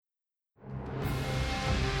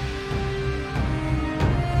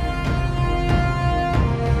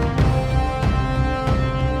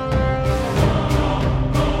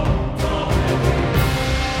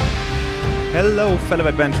Hello, fellow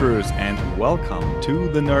adventurers, and welcome to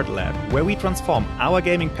the Nerd Lab, where we transform our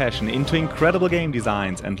gaming passion into incredible game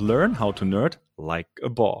designs and learn how to nerd like a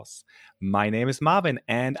boss. My name is Marvin,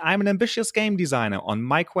 and I'm an ambitious game designer on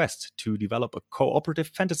my quest to develop a cooperative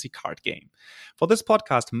fantasy card game. For this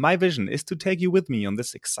podcast, my vision is to take you with me on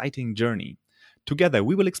this exciting journey. Together,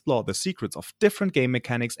 we will explore the secrets of different game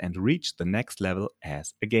mechanics and reach the next level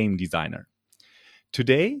as a game designer.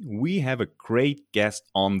 Today, we have a great guest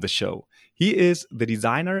on the show. He is the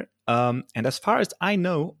designer, and as far as I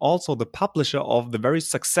know, also the publisher of the very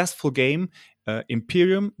successful game,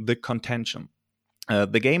 Imperium: The Contention.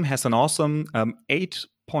 The game has an awesome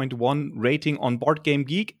 8.1 rating on Board Game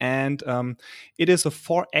Geek, and it is a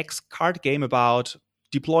 4X card game about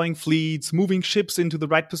deploying fleets, moving ships into the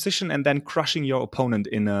right position, and then crushing your opponent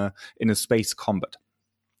in a space combat.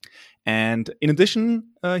 And in addition,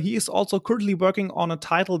 he is also currently working on a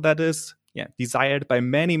title that is desired by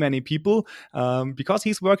many, many people because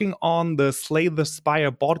he's working on the Slay the Spire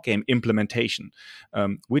board game implementation,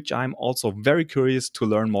 which I'm also very curious to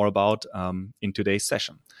learn more about in today's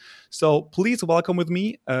session. So please welcome with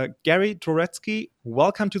me, Gary Dworecki.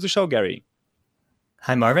 Welcome to the show, Gary.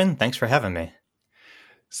 Hi, Marvin. Thanks for having me.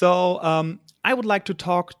 So I would like to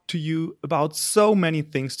talk to you about so many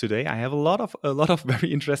things today. I have a lot of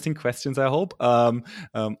very interesting questions, I hope. I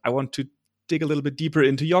want to dig a little bit deeper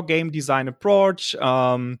into your game design approach,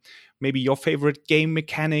 maybe your favorite game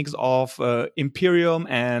mechanics of Imperium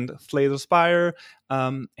and Slay the Spire,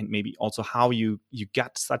 and maybe also how you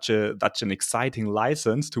got such an exciting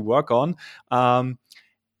license to work on,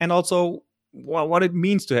 and also what it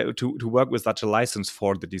means to work with such a license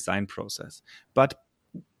for the design process. But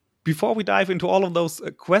before we dive into all of those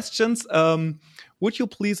questions, would you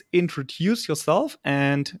please introduce yourself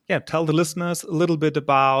and tell the listeners a little bit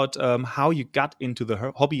about how you got into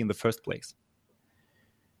the hobby in the first place?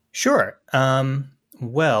 Sure.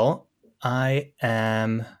 Well, I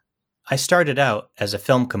started out as a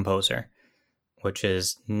film composer, which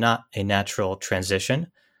is not a natural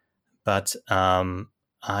transition, but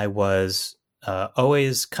I was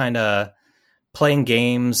always kind of playing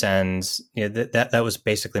games, and that was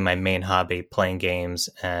basically my main hobby, playing games.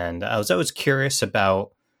 And I was always curious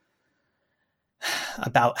about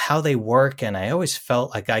how they work, and I always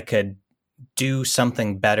felt like I could do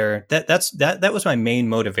something better. That was my main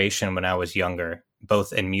motivation when I was younger,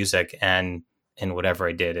 both in music and in whatever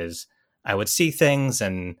I did. Is I would see things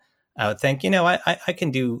and I would think, I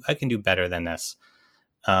can do better than this.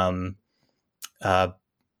 And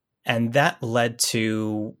that led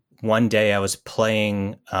to one day I was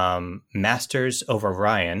playing Masters of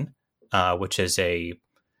Orion, which is a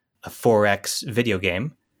 4X video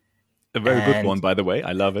game. A very good one, by the way.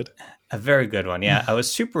 I love it. A very good one, yeah. I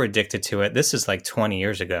was super addicted to it. This is like 20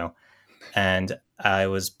 years ago. And I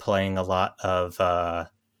was playing a lot of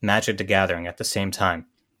Magic the Gathering at the same time.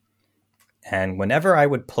 And whenever I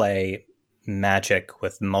would play Magic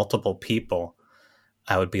with multiple people,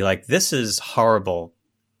 I would be like, this is horrible.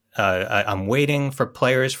 I'm waiting for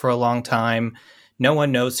players for a long time. No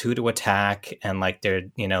one knows who to attack. And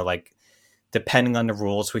they're, depending on the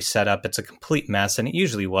rules we set up, it's a complete mess. And it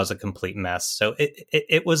usually was a complete mess. So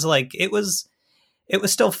it was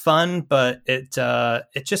still fun, but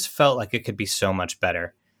it just felt like it could be so much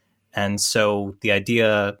better. And so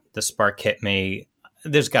the spark hit me.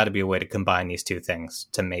 There's got to be a way to combine these two things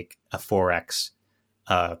to make a 4X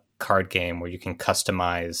card game where you can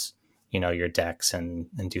customize your decks and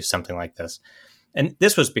do something like this. And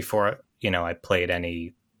this was before, I played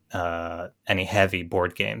any heavy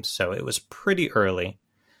board games. So it was pretty early,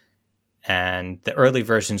 and the early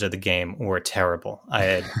versions of the game were terrible.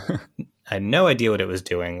 I had no idea what it was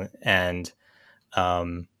doing. And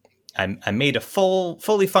I made a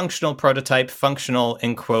fully functional prototype, functional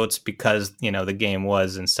in quotes, because, the game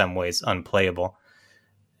was in some ways unplayable.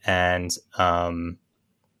 And,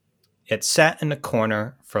 it sat in a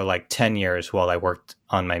corner for like 10 years while I worked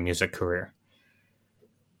on my music career.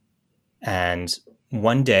 And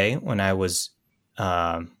one day when I was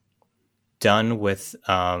done with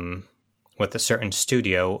a certain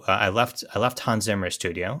studio, I left Hans Zimmer's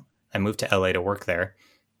studio. I moved to LA to work there.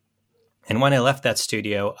 And when I left that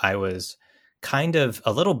studio, I was kind of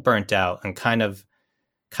a little burnt out and kind of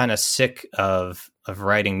sick of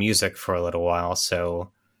writing music for a little while.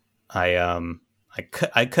 So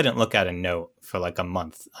I couldn't look at a note for like a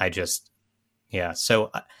month.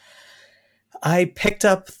 So I picked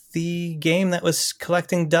up the game that was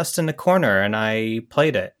collecting dust in the corner and I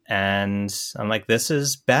played it. And I'm like, this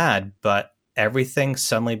is bad, but everything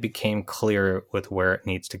suddenly became clear with where it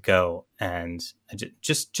needs to go. And I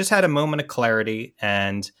just had a moment of clarity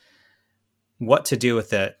and what to do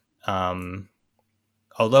with it.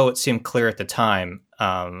 although it seemed clear at the time,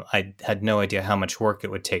 I had no idea how much work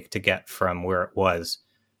it would take to get from where it was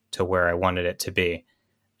to where I wanted it to be.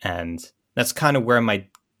 And that's kind of where my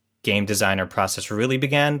game designer process really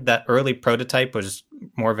began. That early prototype was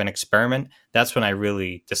more of an experiment. That's when I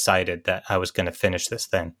really decided that I was going to finish this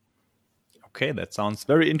thing. Okay, that sounds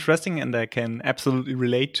very interesting, and I can absolutely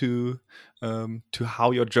relate to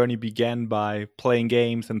how your journey began by playing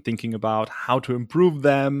games and thinking about how to improve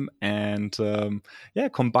them, and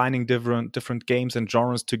combining different games and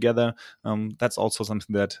genres together. That's also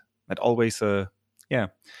something that always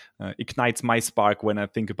ignites my spark when I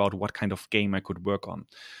think about what kind of game I could work on.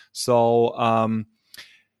 So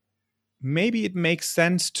maybe it makes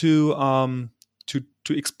sense to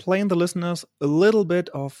explain the listeners a little bit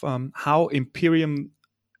of how Imperium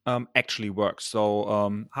actually works.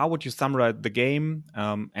 So how would you summarize the game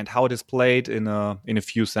and how it is played in a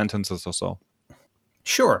few sentences or so?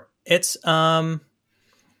 Sure. It's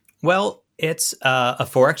it's a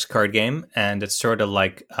 4X card game, and it's sort of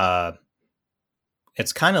like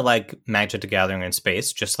it's kind of like Magic the Gathering in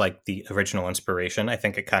space, just like the original inspiration. I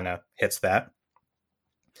think it kind of hits that.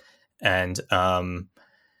 And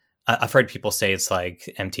I've heard people say it's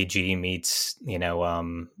like MTG meets,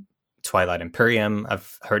 Twilight Imperium.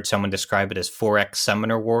 I've heard someone describe it as 4X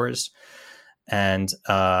Summoner Wars. And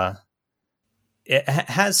it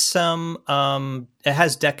has it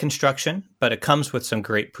has deck construction, but it comes with some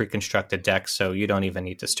great pre-constructed decks, so you don't even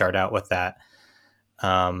need to start out with that.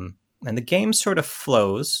 And the game sort of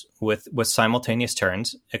flows with simultaneous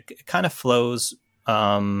turns. It kind of flows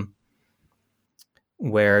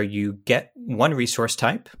where you get one resource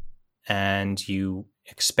type and you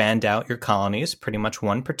expand out your colonies, pretty much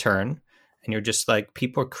one per turn. And you're just like,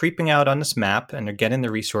 people are creeping out on this map and they're getting the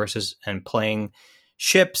resources and playing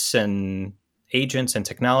ships and agents and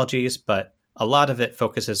technologies. But a lot of it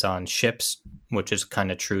focuses on ships, which is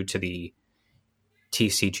kind of true to the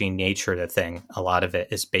TCG nature of the thing. A lot of it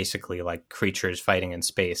is basically like creatures fighting in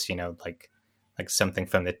space, like something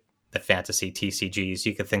from the fantasy TCGs.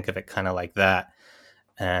 You could think of it kind of like that.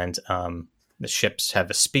 And the ships have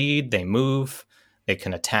a speed, they move, they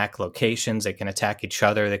can attack locations, they can attack each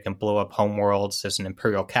other, they can blow up homeworlds. There's an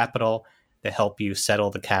imperial capital. They help you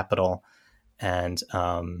settle the capital. And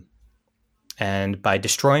by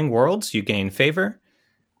destroying worlds, you gain favor.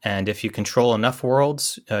 And if you control enough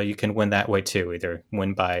worlds, you can win that way too. Either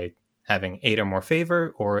win by having 8 or more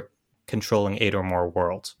favor or controlling 8 or more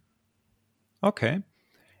worlds. Okay.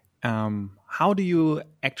 How do you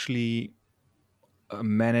actually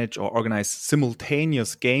manage or organize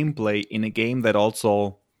simultaneous gameplay in a game that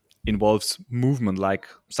also involves movement, like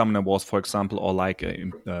Summoner Wars, for example, or like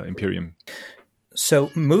Imperium? So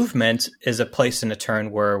movement is a place in a turn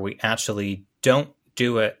where we actually don't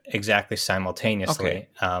do it exactly simultaneously.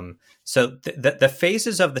 Okay. So the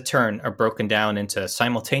phases of the turn are broken down into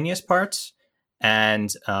simultaneous parts and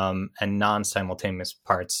non-simultaneous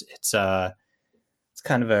parts. It's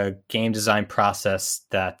kind of a game design process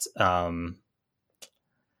that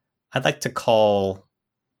I'd like to call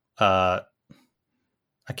I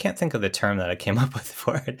can't think of the term that I came up with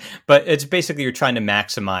for it, but it's basically you're trying to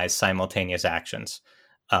maximize simultaneous actions.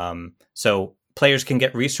 So players can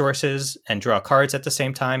get resources and draw cards at the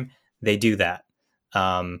same time. They do that.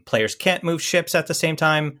 Players can't move ships at the same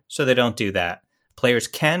time, so they don't do that. Players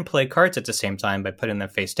can play cards at the same time by putting them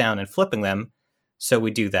face down and flipping them, so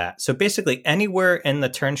we do that. So basically anywhere in the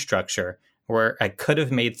turn structure where I could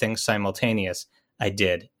have made things simultaneous, I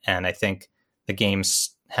did. And I think the game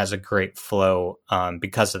has a great flow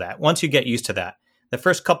because of that. Once you get used to that, the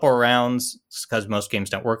first couple of rounds, because most games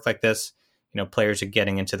don't work like this, players are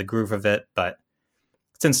getting into the groove of it. But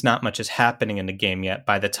since not much is happening in the game yet,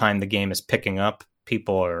 by the time the game is picking up,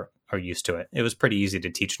 people are used to it. It was pretty easy to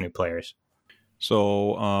teach new players.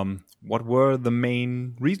 So what were the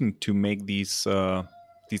main reasons to make these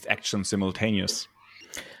actions simultaneous?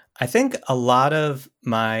 I think a lot of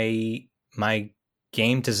my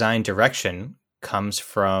game design direction comes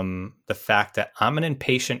from the fact that I'm an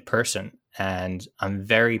impatient person and I'm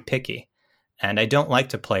very picky and I don't like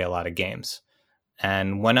to play a lot of games.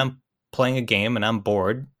 And when I'm playing a game and I'm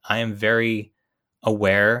bored, I am very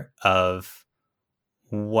aware of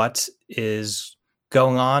what is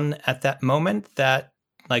going on at that moment that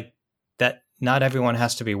not everyone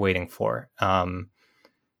has to be waiting for.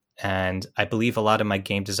 And I believe a lot of my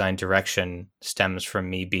game design direction stems from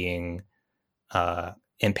me being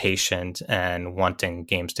impatient and wanting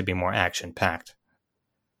games to be more action-packed.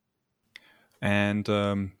 And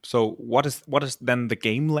so what is then the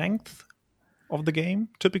game length of the game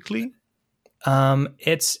typically?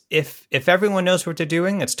 It's if everyone knows what they're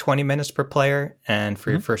doing, it's 20 minutes per player, and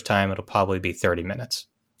for your first time, it'll probably be 30 minutes.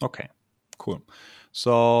 Okay, cool.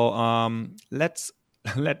 So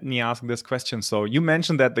let me ask this question. So you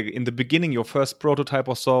mentioned that in the beginning, your first prototype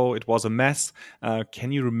or so, it was a mess.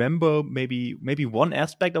 Can you remember maybe one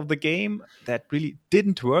aspect of the game that really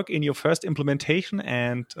didn't work in your first implementation,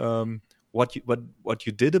 and what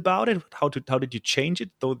you did about it? How did you change it,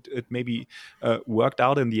 though it maybe worked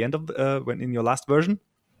out in the end of when in your last version?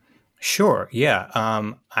 Sure. Yeah.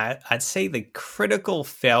 I'd say the critical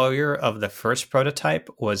failure of the first prototype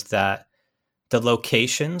was that the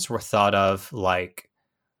locations were thought of like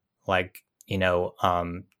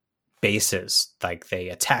bases. Like they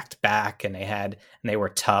attacked back, and they were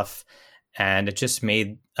tough, and it just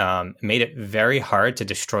made it very hard to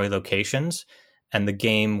destroy locations. And the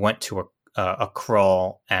game went to a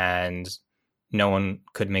crawl, and no one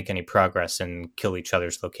could make any progress and kill each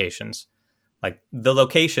other's locations. Like the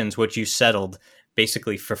locations which you settled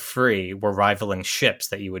basically for free were rivaling ships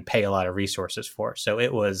that you would pay a lot of resources for. So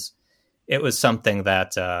it was something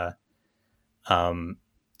that um,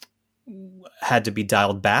 had to be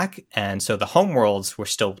dialed back. And so the homeworlds were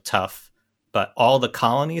still tough, but all the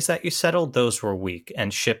colonies that you settled, those were weak.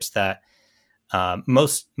 And ships that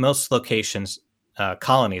most locations,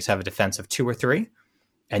 colonies have a defense of 2 or 3,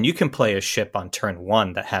 and you can play a ship on turn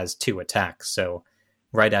 1 that has 2 attacks. So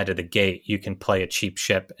right out of the gate, you can play a cheap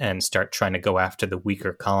ship and start trying to go after the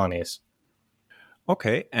weaker colonies.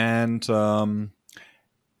 Okay, and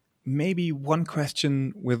maybe one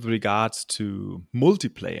question with regards to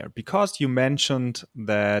multiplayer, because you mentioned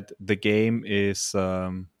that the game is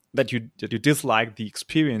that you dislike the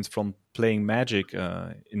experience from playing Magic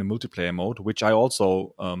in a multiplayer mode, which I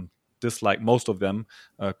also dislike most of them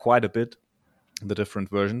quite a bit, the different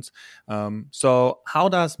versions. So how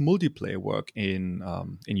does multiplayer work in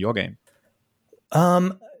your game?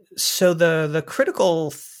 So the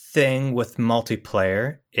critical thing with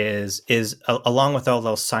multiplayer is along with all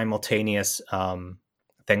those simultaneous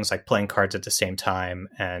things like playing cards at the same time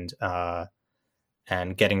and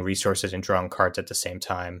getting resources and drawing cards at the same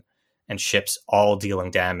time, and ships all dealing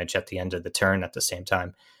damage at the end of the turn at the same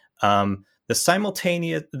time.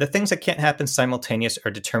 The things that can't happen simultaneous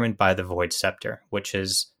are determined by the Void Scepter, which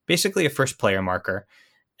is basically a first player marker.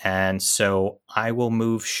 And so I will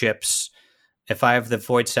move ships. If I have the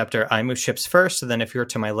Void Scepter, I move ships first. And then if you're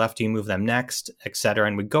to my left, you move them next, etc.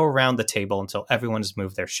 And we go around the table until everyone has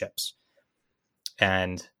moved their ships.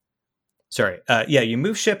 And you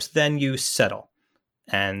move ships, then you settle.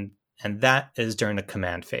 And that is during the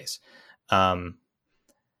command phase.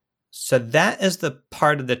 So that is the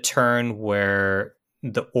part of the turn where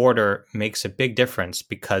the order makes a big difference,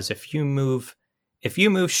 because if you move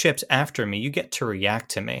ships after me, you get to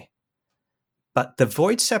react to me. But the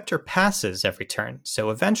Void Scepter passes every turn,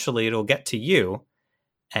 so eventually it'll get to you,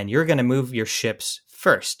 and you're going to move your ships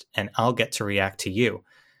first, and I'll get to react to you.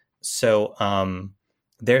 So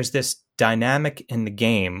there's this dynamic in the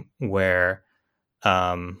game where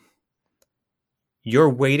you're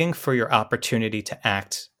waiting for your opportunity to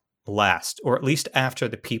act last, or at least after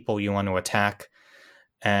the people you want to attack,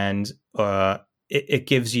 and it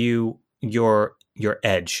gives you your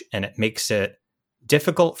edge, and it makes it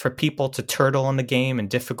difficult for people to turtle in the game and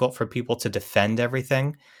difficult for people to defend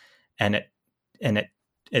everything, and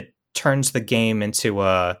it turns the game into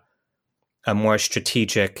a more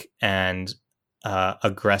strategic and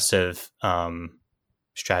aggressive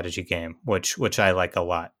strategy game, which I like a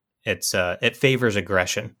lot. It favors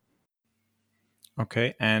aggression.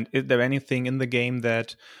 Okay, and is there anything in the game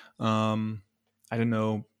that I don't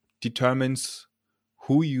know, determines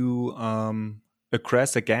who you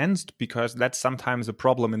aggress against? Because that's sometimes a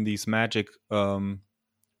problem in these Magic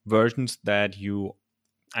versions, that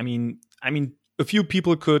I mean, a few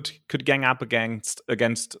people could gang up against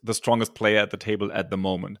the strongest player at the table at the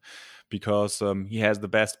moment, because he has the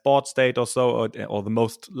best board state or so, or the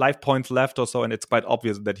most life points left or so, and it's quite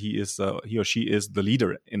obvious that he or she is the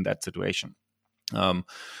leader in that situation. I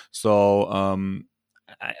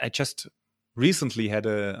just recently had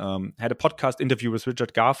a podcast interview with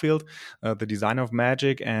Richard Garfield, the designer of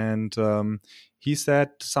Magic, and he said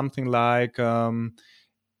something like,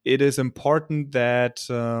 "It is important that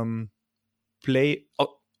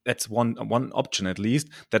that's one option, at least,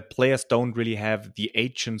 that players don't really have the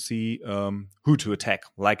agency who to attack,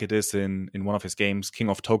 like it is in one of his games, King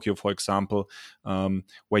of Tokyo, for example,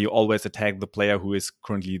 where you always attack the player who is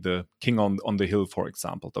currently the king on the hill, for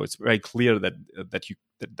example. Though it's very clear that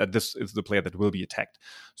this is the player that will be attacked.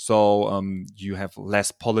 So you have less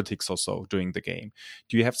politics or so during the game.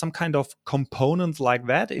 Do you have some kind of components like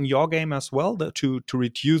that in your game as well, to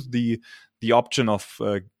reduce the option of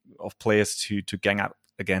players to gang up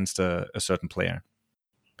against a certain player?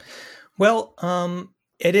 Well,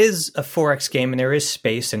 It is a 4X game, and there is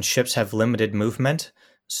space, and ships have limited movement.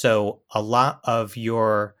 So a lot of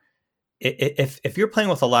your, if you're playing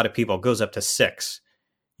with a lot of people, it goes up to 6.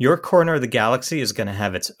 Your corner of the galaxy is going to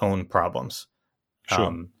have its own problems.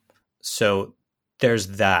 Sure. So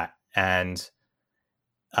there's that, and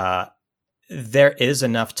there is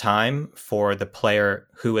enough time for the player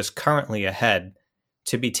who is currently ahead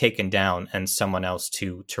to be taken down and someone else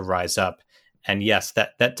to rise up. And yes,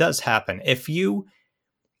 that does happen. If you're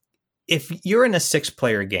in a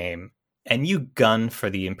 6-player game and you gun for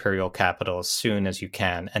the Imperial capital as soon as you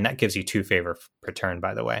can, and that gives you 2 favor per turn,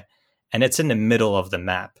 by the way, and it's in the middle of the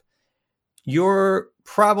map, you're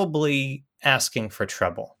probably asking for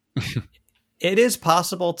trouble. It is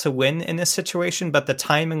possible to win in this situation, but the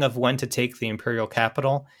timing of when to take the Imperial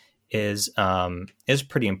capital is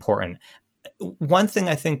pretty important. One thing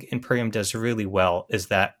I think Imperium does really well is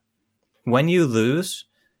that when you lose,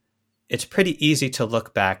 it's pretty easy to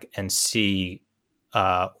look back and see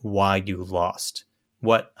why you lost,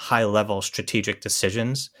 what high-level strategic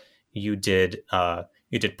decisions you did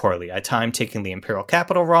poorly. I timed taking the Imperial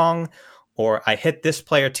capital wrong, or I hit this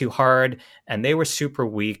player too hard and they were super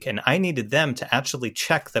weak, and I needed them to actually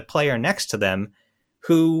check the player next to them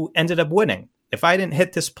who ended up winning. If I didn't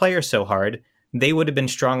hit this player so hard, they would have been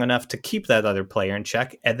strong enough to keep that other player in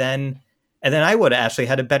check, and then I would have actually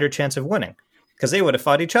had a better chance of winning because they would have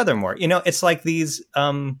fought each other more. It's like these.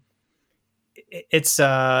 There's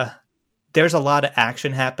a lot of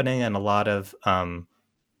action happening, and a lot of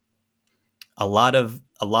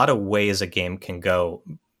ways a game can go,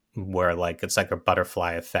 where like it's like a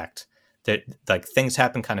butterfly effect. That like things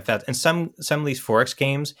happen kind of fast, and some of these 4X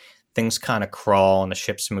games, things kind of crawl and the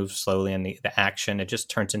ships move slowly, and the action, it just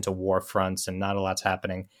turns into war fronts and not a lot's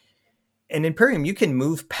happening. In Imperium, you can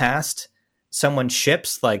move past someone's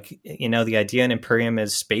ships. Like, the idea in Imperium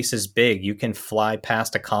is space is big. You can fly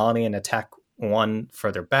past a colony and attack one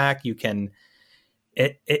further back. You can,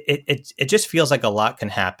 it just feels like a lot can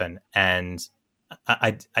happen. And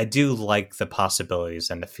I do like the possibilities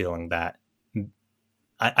and the feeling that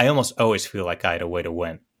I almost always feel like I had a way to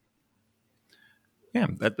win. Yeah,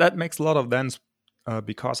 that makes a lot of sense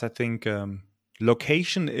because I think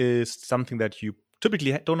location is something that you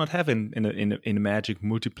typically do not have in a Magic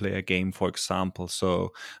multiplayer game, for example.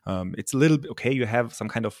 So it's a little bit okay. You have some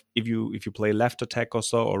kind of, if you play left attack or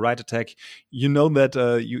so, or right attack,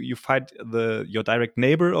 that you fight your direct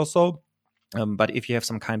neighbor or so. But if you have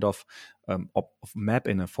some kind of map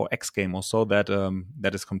in a 4X game or so,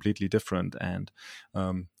 that is completely different. And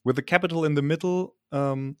with the capital in the middle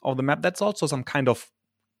of the map, that's also some kind of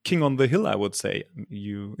king on the hill, I would say.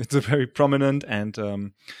 It's a very prominent and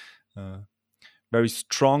very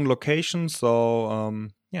strong location. So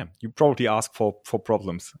you probably ask for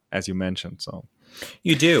problems, as you mentioned. So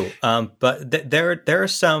you do, but there are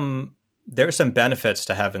some benefits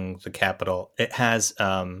to having the capital. It has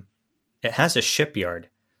a shipyard,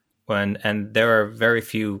 and there are very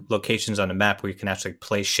few locations on the map where you can actually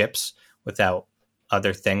place ships without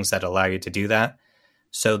other things that allow you to do that.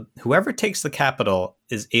 So whoever takes the capital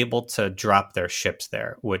is able to drop their ships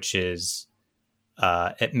there, which is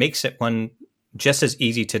it makes it one just as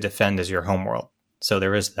easy to defend as your homeworld. So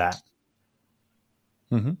there is that.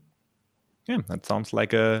 Mm-hmm. Yeah, that sounds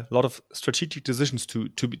like a lot of strategic decisions to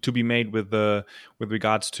be made with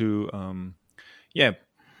regards to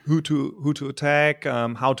who to attack,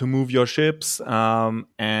 how to move your ships,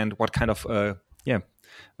 and what kind of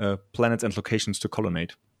planets and locations to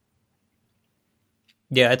colonate.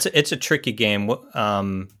 Yeah, it's a tricky game.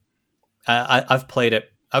 I've played it.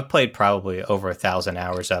 I've played probably over 1,000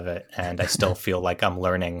 hours of it, and I still feel like I'm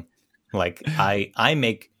learning. Like I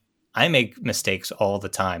make mistakes all the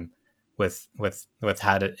time with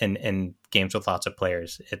how to in games with lots of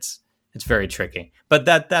players. It's very tricky, but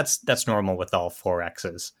that's normal with all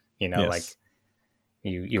 4Xs. Yes. Like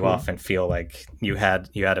you cool. Often feel like you had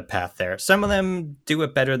a path there. Some of them do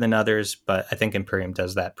it better than others, but I think Imperium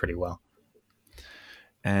does that pretty well.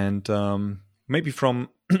 And maybe from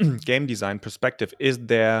game design perspective, is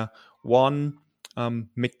there one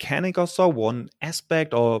mechanic or so, one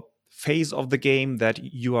aspect or phase of the game that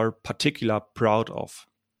you are particularly proud of?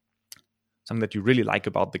 Something that you really like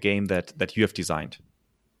about the game that you have designed?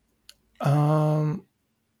 I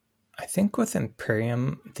think with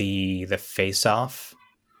Imperium, the face-off,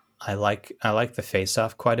 I like the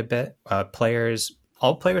face-off quite a bit. All players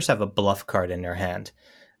have a bluff card in their hand,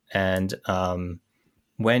 and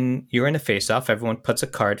when you're in a face-off, everyone puts a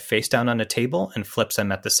card face down on a table and flips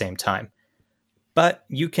them at the same time. But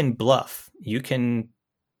you can bluff. You can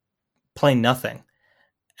play nothing.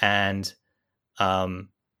 And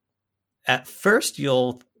at first,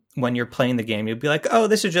 you'll when you're playing the game, you'll be like, oh,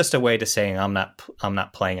 this is just a way to saying I'm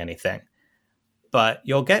not playing anything. But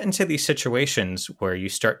you'll get into these situations where you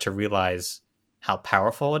start to realize how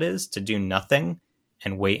powerful it is to do nothing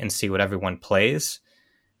and wait and see what everyone plays.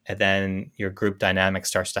 And then your group dynamic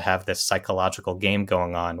starts to have this psychological game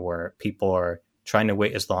going on where people are trying to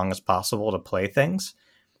wait as long as possible to play things.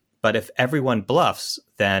 But if everyone bluffs,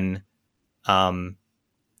 then the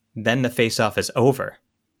face-off is over.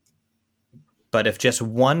 But if just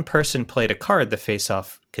one person played a card, the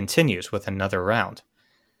face-off continues with another round.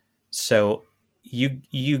 So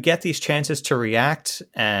you get these chances to react,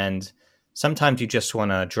 and sometimes you just want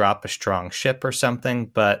to drop a strong ship or something,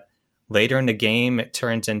 but later in the game, it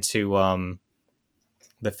turns into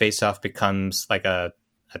the face-off becomes like a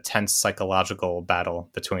tense psychological battle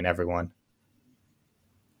between everyone.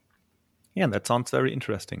 Yeah, that sounds very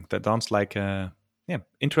interesting. That sounds like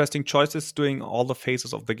interesting choices doing all the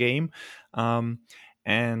phases of the game. I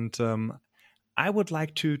would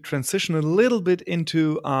like to transition a little bit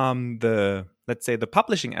into let's say, the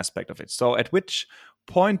publishing aspect of it. So at which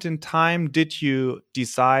point in time did you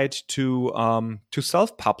decide to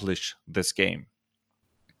self-publish this game?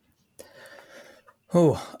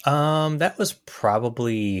 That was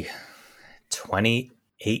probably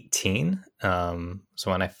 2018. So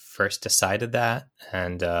when I first decided that,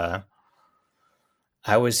 and I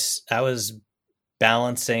was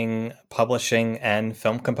balancing publishing and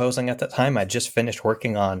film composing at the time. I just finished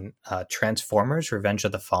working on Transformers: Revenge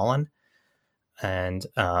of the Fallen, and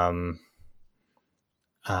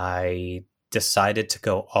I decided to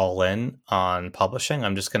go all in on publishing.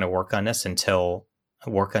 I'm just going to work on this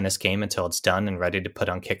game until it's done and ready to put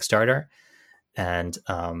on Kickstarter. And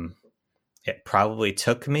it probably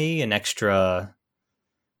took me an extra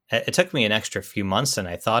few months than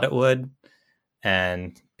I thought it would.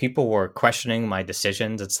 And people were questioning my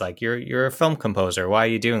decisions. It's like, you're a film composer. Why are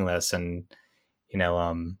you doing this? And,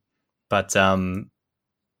 but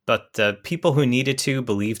the people who needed to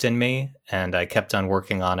believed in me, and I kept on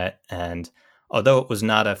working on it. And although it was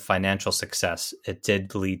not a financial success, it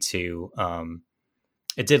did lead to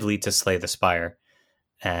Slay the Spire,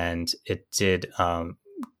 and it did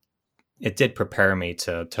prepare me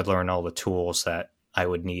to learn all the tools that I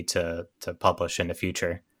would need to publish in the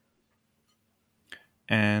future.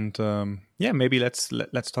 And maybe let's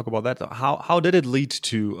talk about that. How did it lead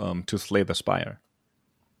to Slay the Spire?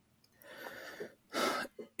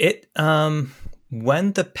 It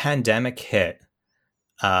when the pandemic hit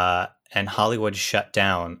and Hollywood shut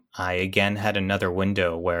down, I again had another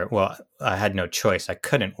window where, well, I had no choice. I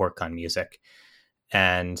couldn't work on music,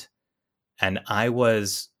 and I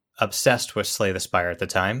was obsessed with Slay the Spire at the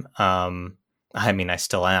time. I mean, I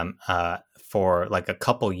still am. For like a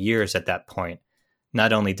couple years at that point,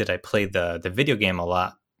 not only did I play the video game a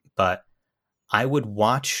lot, but I would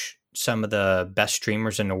watch some of the best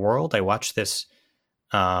streamers in the world. I watched this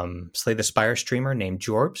Slay the Spire streamer named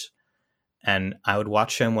Jorbs, and I would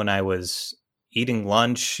watch him when I was eating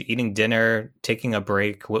lunch, eating dinner, taking a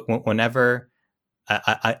break, whenever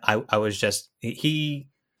I was just, he,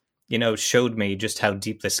 showed me just how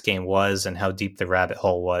deep this game was and how deep the rabbit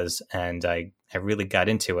hole was. And I really got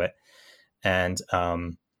into it. And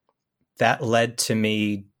that led to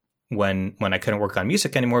me when I couldn't work on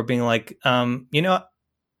music anymore, being like, I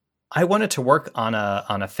wanted to work on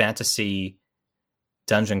a fantasy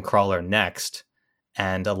dungeon crawler next,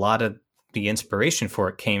 and a lot of the inspiration for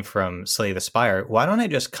it came from Slay the Spire. Why don't I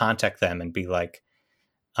just contact them and be like,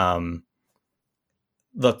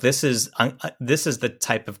 look, this is the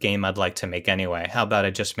type of game I'd like to make anyway. How about I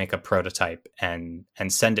just make a prototype and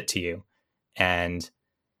send it to you? And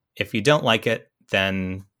if you don't like it,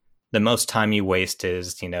 then the most time you waste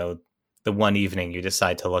is, the one evening you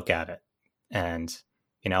decide to look at it. And,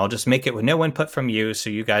 I'll just make it with no input from you, so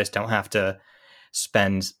you guys don't have to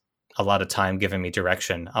spend a lot of time giving me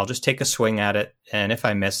direction. I'll just take a swing at it, and if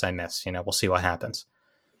I miss, I miss. We'll see what happens.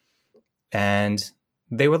 And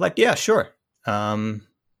they were like, yeah, sure.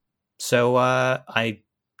 So I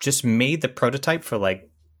just made the prototype for like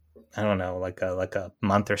a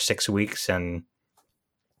month or 6 weeks, and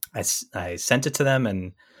I sent it to them,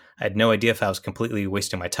 and I had no idea if I was completely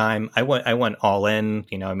wasting my time. I went all in.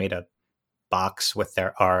 I made a box with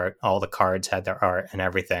their art. All the cards had their art and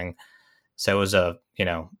everything. So it was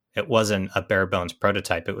it wasn't a bare bones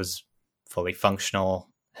prototype. It was fully functional,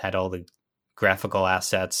 had all the graphical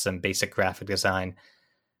assets and basic graphic design.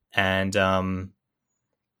 And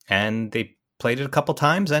they played it a couple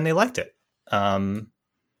times and they liked it.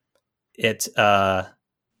 It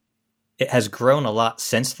has grown a lot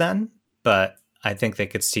since then, but I think they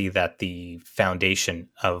could see that the foundation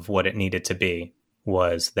of what it needed to be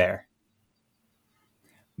was there.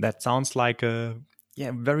 That sounds like a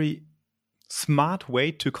very smart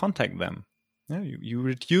way to contact them. Yeah, you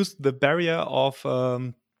reduce the barrier of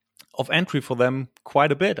entry for them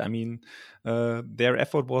quite a bit. I mean, their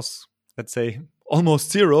effort was, let's say,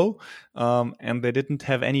 almost zero, and they didn't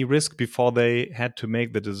have any risk before they had to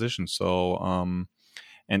make the decision. So,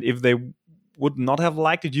 and if they would not have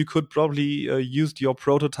liked it, you could probably use your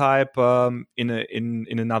prototype in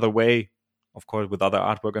another way, of course, with other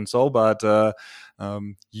artwork and so. But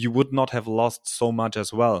you would not have lost so much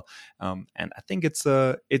as well. And I think it's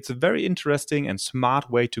a very interesting and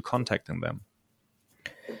smart way to contacting them.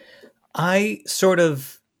 I sort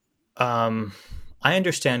of, I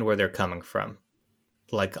understand where they're coming from.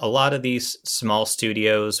 Like a lot of these small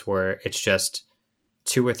studios where it's just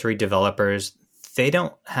 2 or 3 developers, they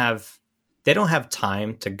don't have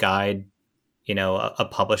time to guide, a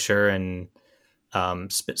publisher and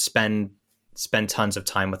spend tons of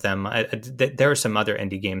time with them. There are some other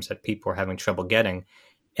indie games that people are having trouble getting,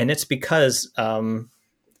 and it's because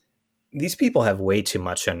these people have way too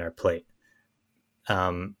much on their plate.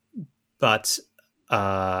 But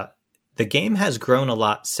the game has grown a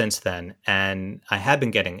lot since then, and I have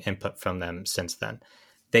been getting input from them since then.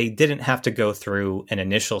 They didn't have to go through an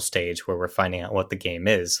initial stage where we're finding out what the game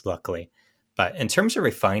is, luckily. But in terms of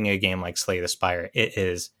refining a game like Slay the Spire, it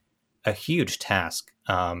is a huge task.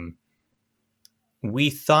 We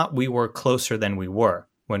thought we were closer than we were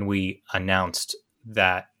when we announced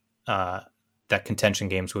that that Contention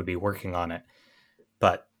Games would be working on it.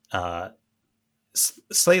 But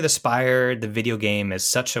Slay the Spire, the video game, is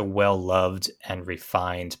such a well-loved and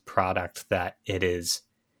refined product that it is,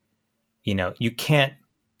 you can't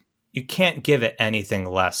give it anything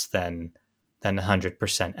less than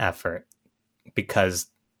 100% effort, because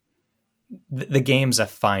the game's a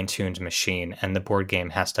fine-tuned machine and the board game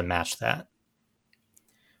has to match that.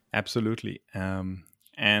 Absolutely.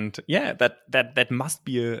 And yeah, that must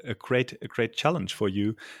be a great challenge for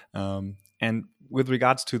you. And with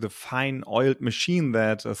regards to the fine-oiled machine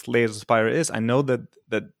that Slay the Spire is, I know that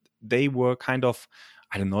they were kind of,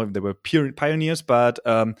 I don't know if they were pioneers, but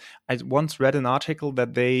I once read an article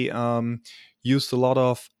that they used a lot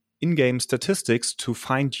of in-game statistics to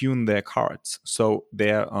fine-tune their cards. So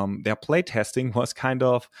their playtesting was kind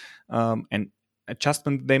of an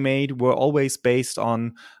adjustment they made were always based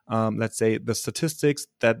on, let's say, the statistics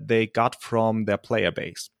that they got from their player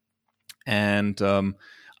base. And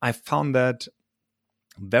I found that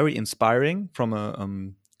very inspiring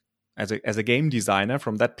from as a game designer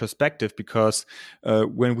from that perspective, because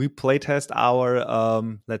when we playtest our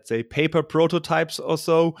let's say paper prototypes or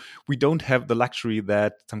so, we don't have the luxury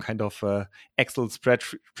that some kind of Excel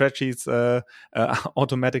spreadsheets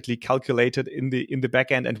automatically calculated in the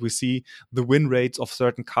back end, and we see the win rates of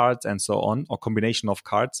certain cards and so on, or combination of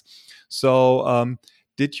cards. So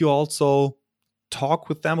did you also talk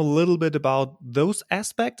with them a little bit about those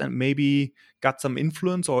aspects and maybe got some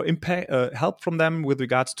influence or impact help from them with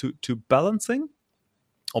regards to balancing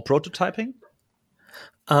or prototyping?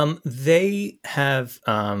 They have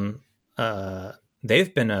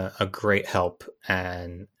they've been a great help,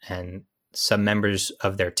 and some members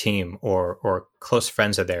of their team or close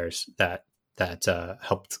friends of theirs that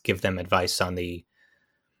helped give them advice on the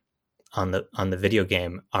video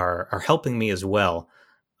game are helping me as well.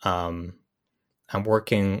 I'm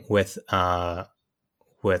working with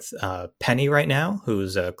Penny right now,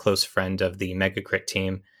 who's a close friend of the Megacrit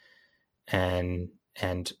team, and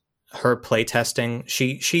her playtesting.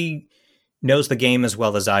 She knows the game as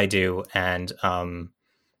well as I do, and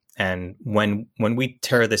when we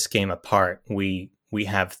tear this game apart, we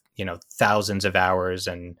have thousands of hours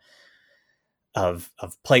and of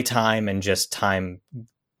playtime and just time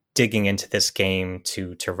digging into this game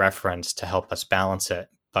to reference to help us balance it.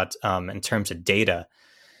 But in terms of data,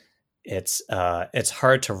 it's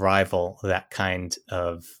hard to rival that kind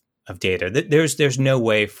of data. There's no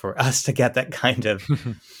way for us to get that kind of.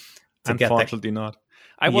 Unfortunately, not.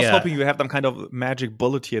 I was hoping you have some kind of magic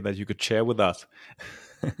bullet here that you could share with us.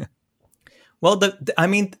 Well,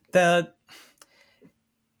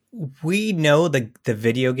 we know the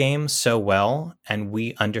video game so well, and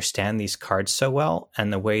we understand these cards so well,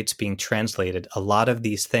 and the way it's being translated, a lot of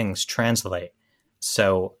these things translate.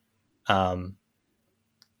 So, tell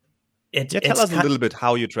us a little bit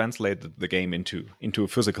how you translated the game into a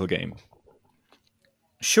physical game.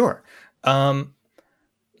 Sure.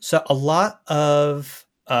 So a lot of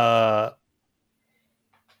the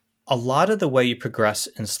way you progress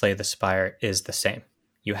in Slay the Spire is the same.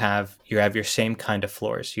 You have your same kind of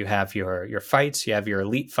floors. You have your fights. You have your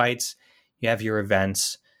elite fights. You have your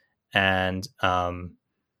events, and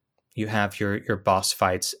you have your boss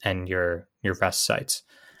fights and your rest sites.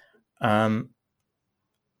 One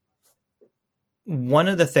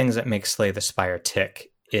of the things that makes Slay the Spire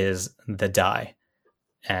tick is the die.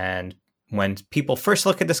 And when people first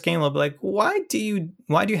look at this game, they'll be like, why do you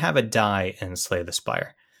have a die in Slay the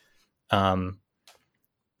Spire? The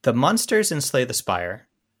monsters in Slay the Spire,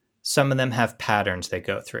 some of them have patterns they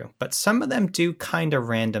go through, but some of them do kind of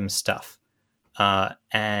random stuff.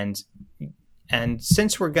 And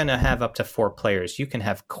since we're going to have up to 4 players, you can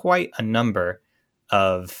have quite a number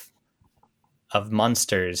of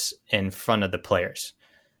monsters in front of the players.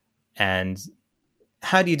 And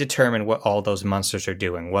how do you determine what all those monsters are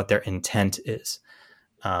doing, what their intent is?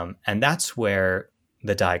 And that's where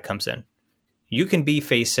the die comes in. We could be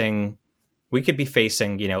facing,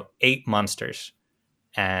 8 monsters,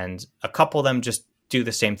 and a couple of them just do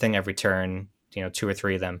the same thing every turn, 2 or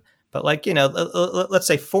 3 of them. But let's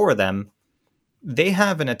say 4 of them, they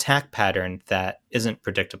have an attack pattern that isn't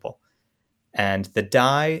predictable. And the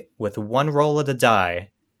die, with one roll of the die,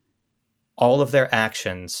 all of their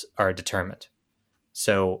actions are determined.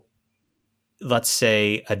 So let's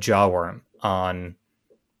say a Jawworm on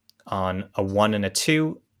a 1 and a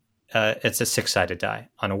 2, it's a 6-sided die.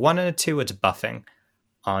 On a 1 and a 2, it's buffing.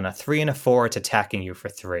 On a 3 and a 4, it's attacking you for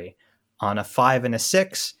 3. On a 5 and a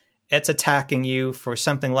 6, it's attacking you for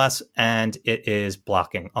something less, and it is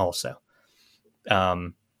blocking also.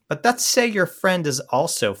 But let's say your friend is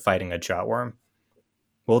also fighting a Jawworm.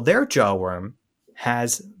 Well, their Jawworm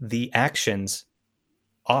has the actions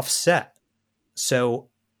offset. So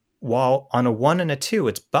while on a 1 and a 2,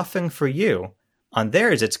 it's buffing for you, on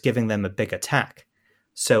theirs, it's giving them a big attack.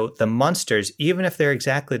 So the monsters, even if they're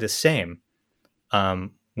exactly the same,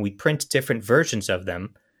 we print different versions of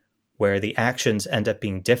them where the actions end up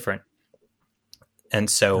being different. And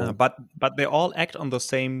so... but they all act on the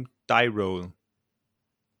same die roll.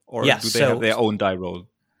 Or do they have their own die roll?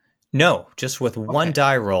 No, just with one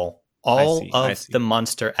die roll, all of the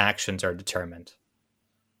monster actions are determined.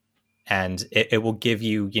 And it will give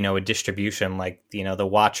you, a distribution like, the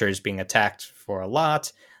Watchers being attacked for a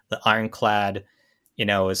lot. The Ironclad,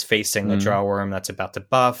 is facing a Jawworm that's about to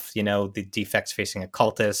buff. The Defect's facing a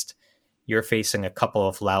Cultist. You're facing a couple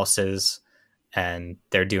of Louses, and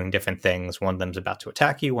they're doing different things. One of them's about to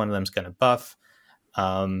attack you. One of them's going to buff.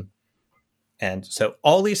 And so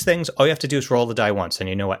all these things, all you have to do is roll the die once, and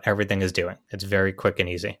you know what everything is doing. It's very quick and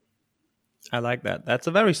easy. I like that. That's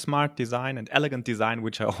a very smart design and elegant design,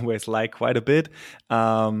 which I always like quite a bit.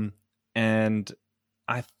 And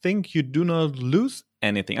I think you do not lose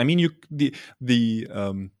anything. I mean, the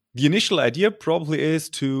initial idea probably is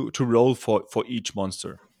to roll for each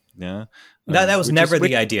monster. Yeah, that was never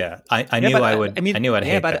the idea. I knew I'd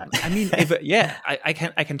hate that. I mean,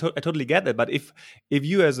 I totally get that. But if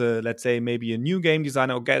you, as a, let's say, maybe a new game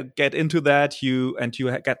designer, get into that,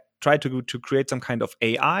 try to create some kind of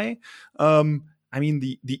AI. I mean,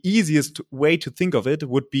 the easiest way to think of it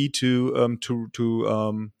would be to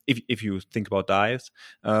if you think about dice,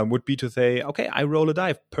 would be to say, okay, I roll a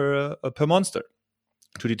die per monster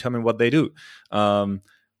to determine what they do.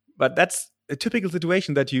 But that's a typical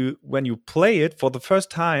situation that when you play it for the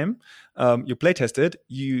first time, you play test it,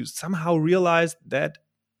 you somehow realize that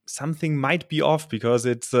something might be off because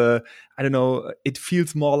it's I don't know, it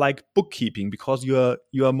feels more like bookkeeping because you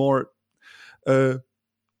are more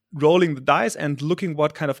rolling the dice and looking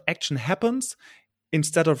what kind of action happens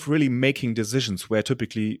instead of really making decisions where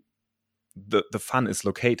typically the fun is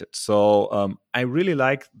located. So I really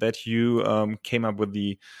like that you came up with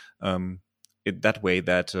it that way,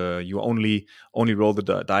 that you only roll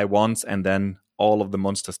the die once and then all of the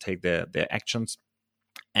monsters take their actions,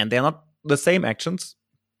 and they're not the same actions,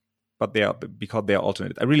 but because they are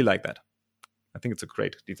alternated. I really like that. I think it's a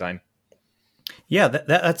great design. Yeah,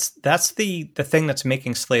 that's the thing that's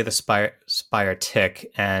making Slay the Spire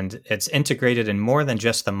tick, and it's integrated in more than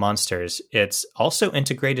just the monsters. It's also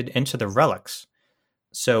integrated into the relics.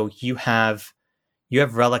 So you have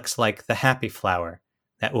relics like the Happy Flower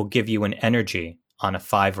that will give you an energy on a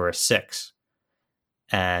 5 or a 6,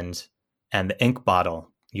 and the Ink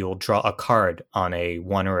Bottle, you'll draw a card on a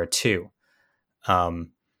 1 or a 2.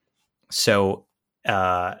 And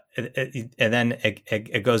then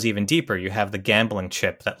it goes even deeper. You have the Gambling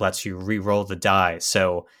Chip that lets you re-roll the die.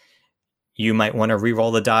 So you might want to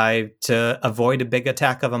re-roll the die to avoid a big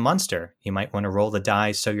attack of a monster. You might want to roll the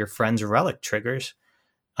die so your friend's relic triggers.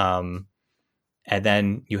 And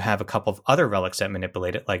then you have a couple of other relics that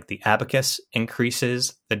manipulate it, like the Abacus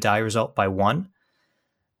increases the die result by 1.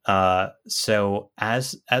 So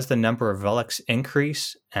as the number of relics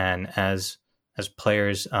increase and as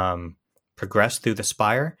players progress through the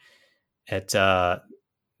Spire, that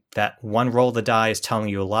one roll of the die is telling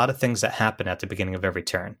you a lot of things that happen at the beginning of every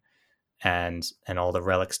turn. and all the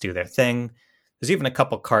relics do their thing. There's even a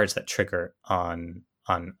couple cards that trigger on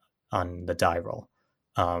the die roll.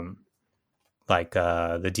 The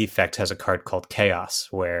defect has a card called Chaos,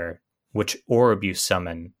 which orb you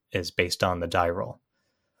summon is based on the die roll.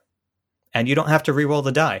 And you don't have to re-roll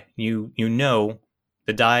the die. You know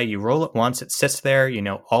the die, you roll it once, it sits there, you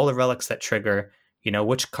know all the relics that trigger, you know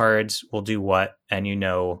which cards will do what, and you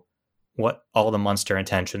know what all the monster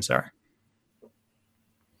intentions are.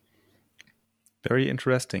 Very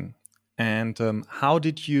interesting. And how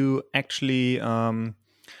did you actually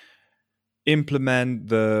implement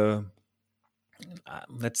the,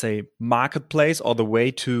 let's say, marketplace or the way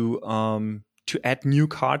to add new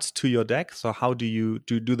cards to your deck? So how do you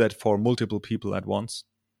do that for multiple people at once?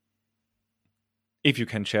 If you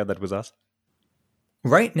can share that with us.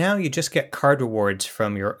 Right now, you just get card rewards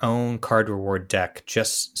from your own card reward deck.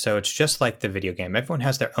 So it's just like the video game. Everyone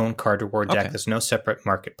has their own card reward deck. There's no separate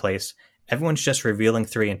marketplace. Everyone's just revealing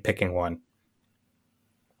 3 and picking 1.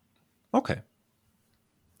 Okay,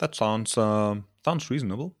 that sounds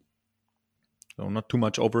reasonable. So not too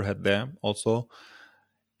much overhead there, also.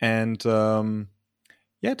 And tell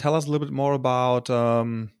us a little bit more about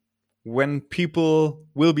when people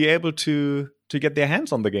will be able to get their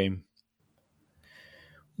hands on the game.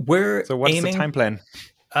 So what's the time plan?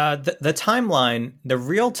 The timeline, the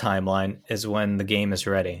real timeline, is when the game is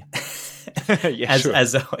ready.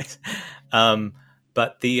 As always.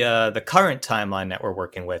 But the current timeline that we're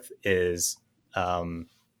working with is end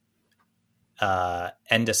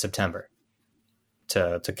of September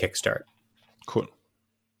to kickstart. Cool.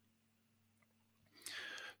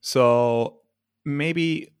 So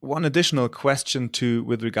maybe one additional question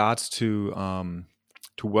with regards to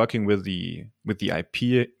working with the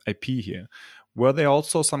IP here. Were there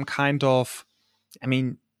also some kind of,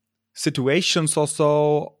 situations or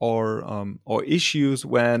so, or issues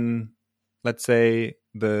when, let's say,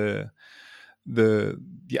 the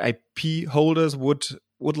IP holders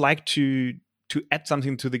would like to add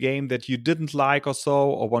something to the game that you didn't like or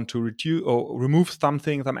so, or want to reduce or remove some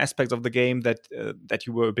aspects of the game that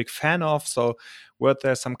you were a big fan of? So were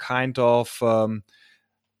there some kind of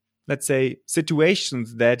let's say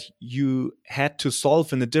situations that you had to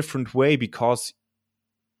solve in a different way because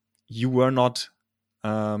you were not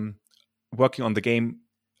working on the game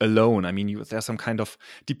alone? There's some kind of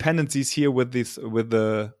dependencies here with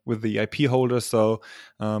the IP holder. So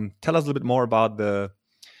tell us a little bit more about the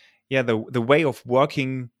way of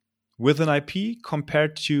working with an IP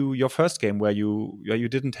compared to your first game where you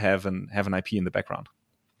didn't have an IP in the background.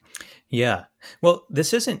 Yeah. Well,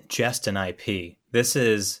 this isn't just an IP. This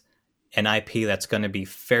is an IP that's going to be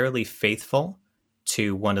fairly faithful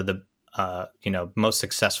to one of the most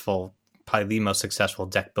successful, probably the most successful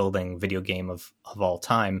deck building video game of all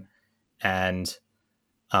time. And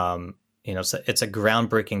so it's a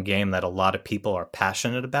groundbreaking game that a lot of people are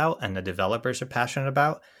passionate about and the developers are passionate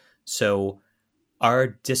about. So our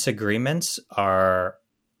disagreements are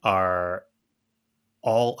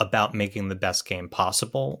all about making the best game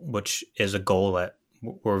possible, which is a goal that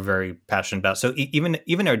we're very passionate about. So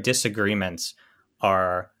even our disagreements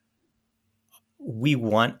we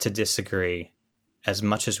want to disagree as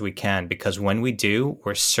much as we can, because when we do,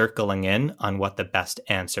 we're circling in on what the best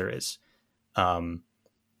answer is. We're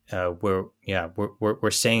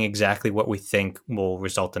saying exactly what we think will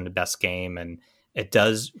result in the best game, and it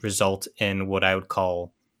does result in what I would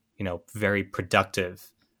call, very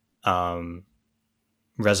productive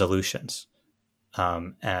resolutions.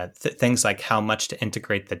 Things like how much to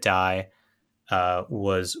integrate the die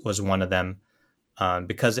was one of them,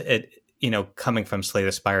 because it, coming from Slay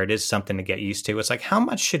the Spire, it is something to get used to. It's like, how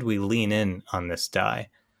much should we lean in on this die?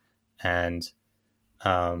 And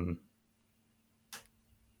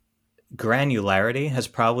granularity has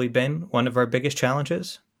probably been one of our biggest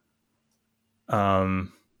challenges. The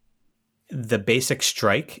basic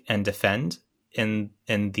strike and defend in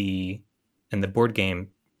the board game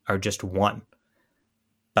are just 1.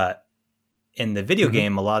 But in the video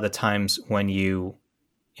game, a lot of times when you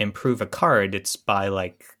improve a card, it's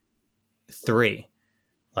by 3.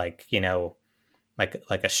 Like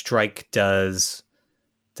a strike does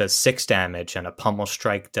 6 damage and a pummel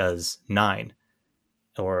strike does 9.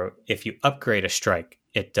 Or if you upgrade a strike,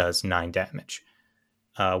 it does 9 damage.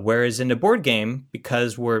 Whereas in the board game,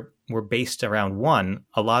 because we're based around 1,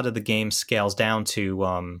 a lot of the game scales down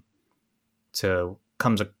to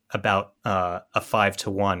comes about a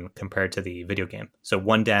 5-to-1 compared to the video game. So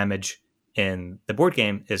 1 damage in the board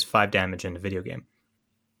game is 5 damage in the video game.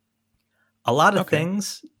 A lot of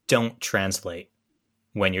things don't translate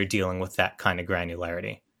when you're dealing with that kind of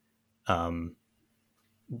granularity.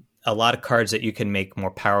 a lot of cards that you can make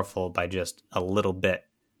more powerful by just a little bit,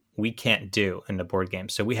 we can't do in the board game.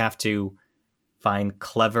 So we have to find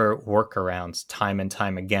clever workarounds time and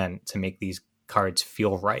time again to make these cards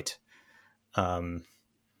feel right. And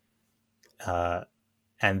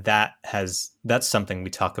that's something we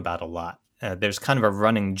talk about a lot. There's kind of a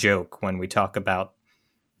running joke when we talk about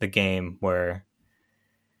the game where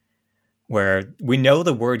we know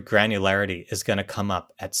the word granularity is going to come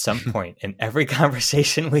up at some point in every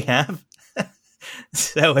conversation we have.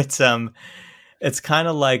 So it's kind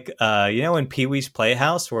of like, in Pee-wee's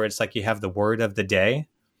Playhouse, where it's like you have the word of the day,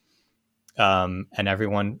 and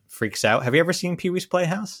everyone freaks out. Have you ever seen Pee-wee's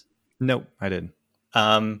Playhouse? No, I didn't.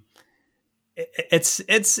 It's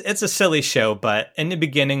a silly show, but in the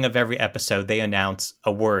beginning of every episode, they announce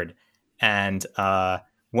a word, and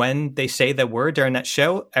when they say the word during that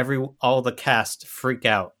show, all the cast freak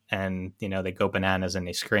out, and they go bananas and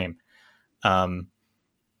they scream.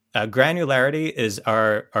 Granularity is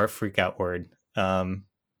our freak out word.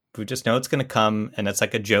 We just know it's going to come, and it's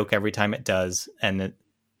like a joke every time it does, and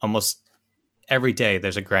almost every day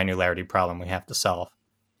there's a granularity problem we have to solve.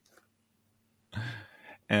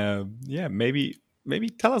 Maybe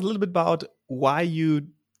tell us a little bit about why you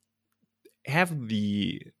have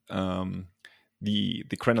the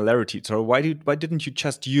granularity. So why didn't you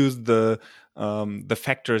just use the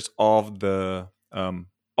factors of the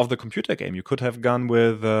computer game? You could have gone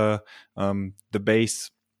with the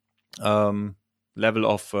base level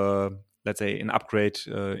of let's say an upgrade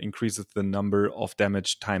increases the number of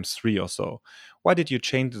damage times 3 or so. Why did you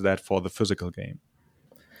change that for the physical game?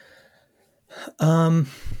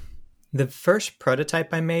 The first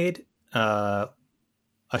prototype I made, a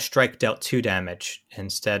strike dealt 2 damage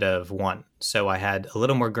instead of 1. So I had a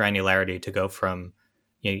little more granularity to go from,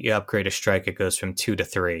 you upgrade a strike, it goes from 2 to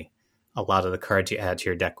 3. A lot of the cards you add to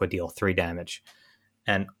your deck would deal 3 damage.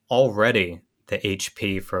 And already the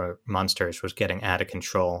HP for monsters was getting out of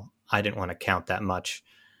control. I didn't want to count that much.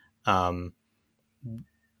 I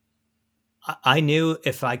knew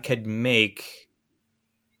if I could make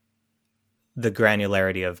the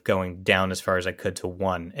granularity of going down as far as I could to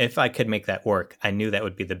 1, if I could make that work, I knew that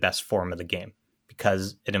would be the best form of the game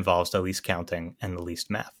because it involves the least counting and the least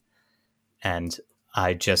math. And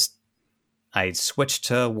I switched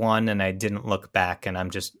to 1 and I didn't look back, and I'm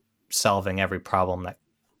just solving every problem that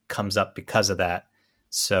comes up because of that.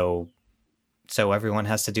 So everyone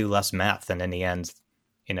has to do less math, and in the end,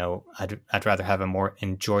 I'd rather have a more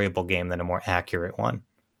enjoyable game than a more accurate one.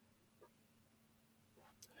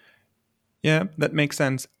 Yeah, that makes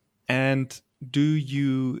sense. And do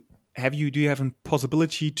you have a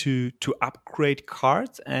possibility to upgrade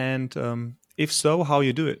cards? And if so, how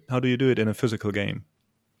you do it? How do you do it in a physical game?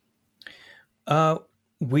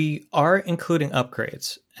 We are including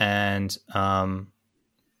upgrades, and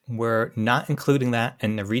we're not including that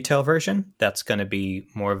in the retail version. That's going to be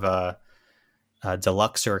more of a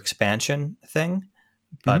deluxe or expansion thing.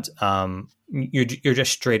 But you're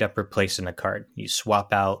just straight up replacing a card. You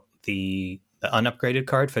swap out the unupgraded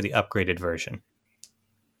card for the upgraded version.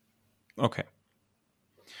 Okay.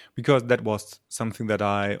 Because that was something that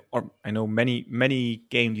I know many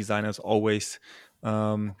game designers always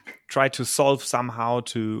try to solve somehow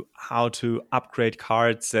to how to upgrade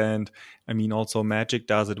cards. And I mean, also Magic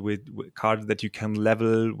does it with cards that you can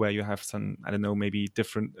level, where you have some, I don't know, maybe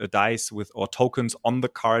different dice or tokens on the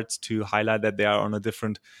cards to highlight that they are on a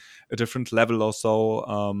different level or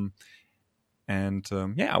so.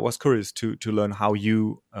 I was curious to learn how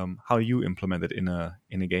you implement it in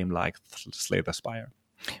a game like Slay the Spire.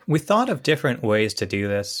 We thought of different ways to do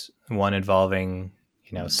this. One involving,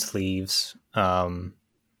 sleeves, and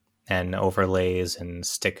overlays and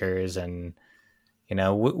stickers, and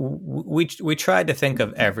we tried to think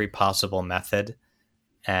of every possible method,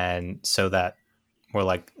 and so that we're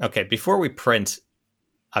like, okay, before we print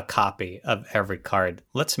a copy of every card,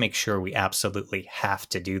 let's make sure we absolutely have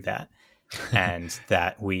to do that. And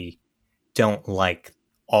that we don't like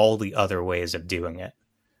all the other ways of doing it.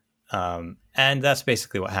 And that's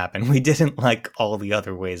basically what happened. We didn't like all the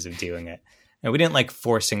other ways of doing it. And we didn't like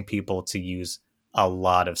forcing people to use a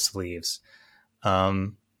lot of sleeves.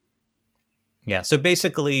 So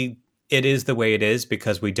basically it is the way it is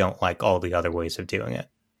because we don't like all the other ways of doing it.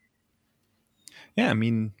 Yeah, I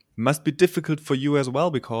mean, must be difficult for you as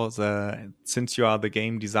well, because since you are the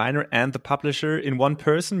game designer and the publisher in one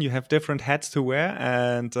person, you have different hats to wear,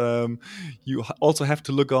 and you also have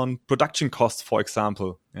to look on production costs, for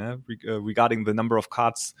example, regarding the number of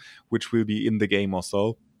cards which will be in the game or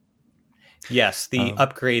so. Yes, the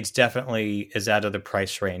upgrades definitely is out of the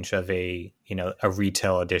price range of a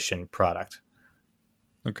retail edition product.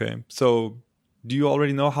 Okay, so do you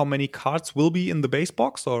already know how many cards will be in the base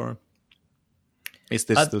box, or is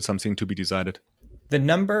this still something to be decided? The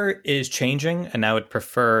number is changing, and I would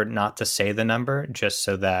prefer not to say the number, just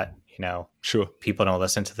so that sure, people don't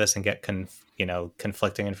listen to this and get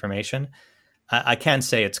conflicting information. I can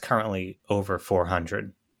say it's currently over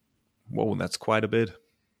 400. Whoa, that's quite a bit.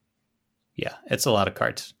 Yeah, it's a lot of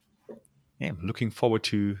cards. Yeah, I'm looking forward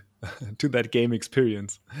to that game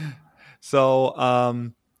experience.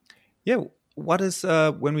 So, what is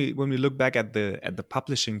when we look back at the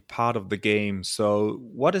publishing part of the game? So,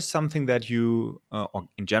 what is something that you, or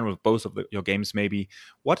in general, both of your games maybe,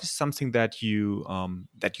 what is something that you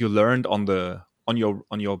learned on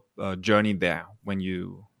your journey there when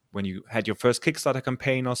you had your first Kickstarter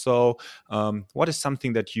campaign or so? What is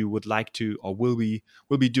something that you would like to or will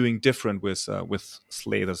be doing different with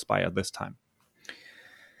Slay the Spire this time?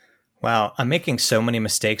 Wow, I'm making so many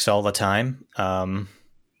mistakes all the time.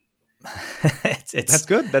 That's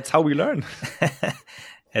good. That's how we learn.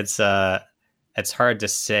 It's hard to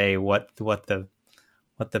say what the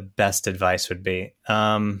best advice would be.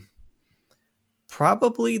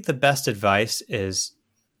 Probably the best advice is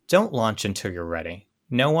don't launch until you're ready.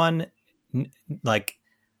 No one like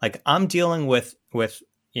I'm dealing with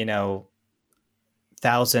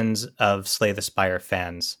thousands of Slay the Spire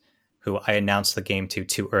fans who I announced the game to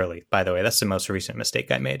too early. By the way, that's the most recent mistake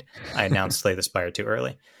I made. I announced Slay the Spire too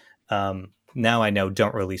early. Now I know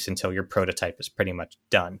don't release until your prototype is pretty much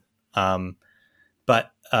done.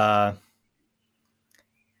 But I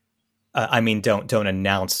mean, don't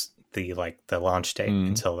announce the launch date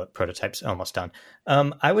until the prototype's almost done.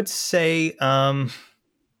 I would say, no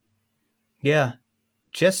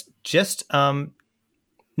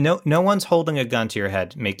one's holding a gun to your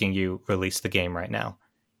head making you release the game right now.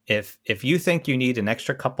 If you think you need an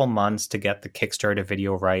extra couple months to get the Kickstarter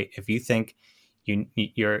video right, if you think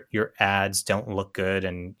your ads don't look good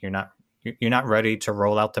and you're not ready to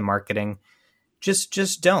roll out the marketing,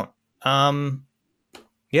 just don't. Don't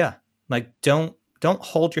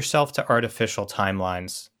hold yourself to artificial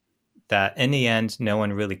timelines that in the end no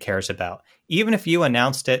one really cares about. Even if you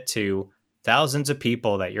announced it to thousands of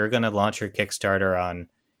people that you're going to launch your Kickstarter on,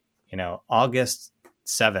 August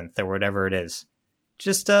 7th or whatever it is.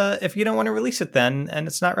 Just if you don't want to release it then and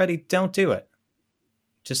it's not ready, don't do it.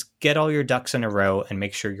 Just get all your ducks in a row and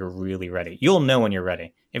make sure you're really ready. You'll know when you're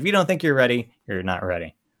ready. If you don't think you're ready, you're not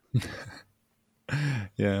ready.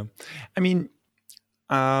 Yeah. I mean,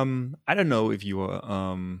 I don't know if you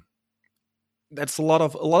are, that's a lot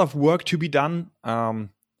of work to be done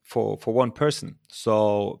for one person.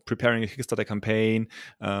 So preparing a Kickstarter campaign,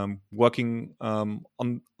 working on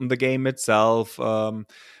the game itself,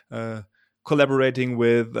 collaborating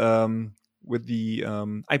with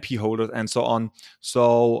the IP holders and so on.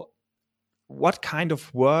 So what kind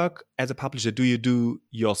of work as a publisher do you do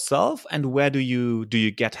yourself, and where do you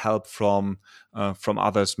get help from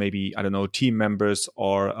others, maybe, I don't know, team members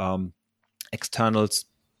or externals?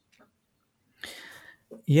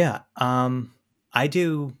 Yeah, I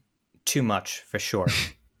do too much for sure.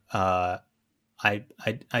 I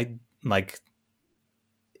like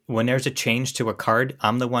when there's a change to a card,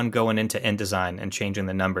 I'm the one going into InDesign and changing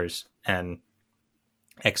the numbers and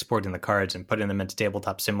exporting the cards and putting them into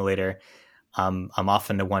Tabletop Simulator. I'm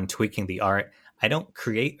often the one tweaking the art. I don't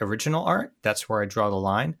create original art. That's where I draw the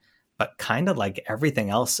line. But kind of like everything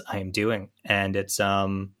else I am doing. And it's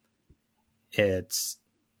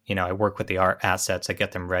I work with the art assets. I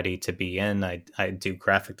get them ready to be in. I do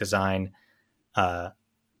graphic design. I'm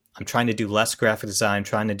trying to do less graphic design,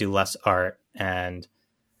 trying to do less art. And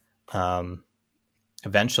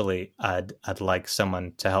eventually I'd like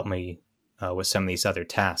someone to help me with some of these other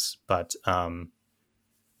tasks. But I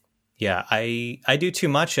do too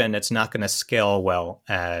much, and it's not going to scale well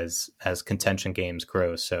as Contention Games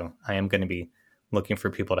grows. So I am going to be looking for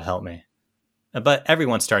people to help me. But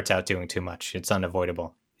everyone starts out doing too much. It's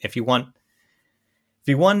unavoidable. If you want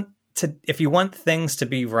things to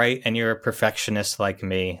be right and you're a perfectionist like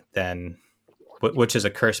me, then, which is a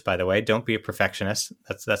curse, by the way, don't be a perfectionist.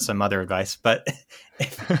 That's some other advice. But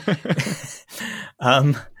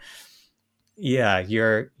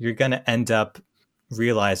you're going to end up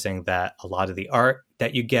realizing that a lot of the art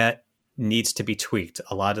that you get needs to be tweaked.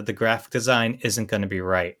 A lot of the graphic design isn't going to be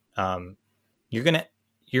right. You're going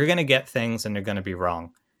to get things and they're going to be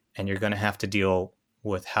wrong, and you're going to have to deal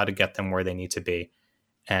with how to get them where they need to be.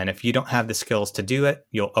 And if you don't have the skills to do it,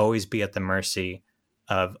 you'll always be at the mercy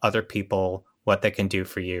of other people, what they can do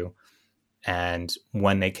for you and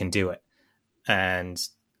when they can do it. And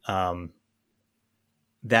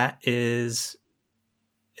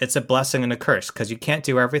it's a blessing and a curse, because you can't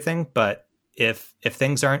do everything, but if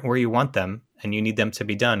things aren't where you want them and you need them to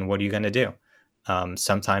be done, what are you going to do?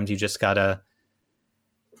 Sometimes you just gotta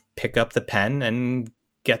pick up the pen and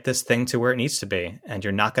get this thing to where it needs to be, and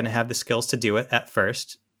you're not going to have the skills to do it at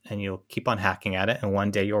first, and you'll keep on hacking at it, and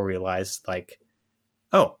one day you'll realize, like,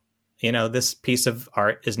 oh, this piece of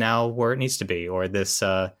art is now where it needs to be, or this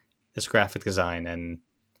graphic design. And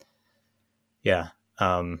yeah,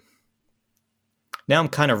 now I'm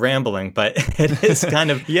kind of rambling, but it is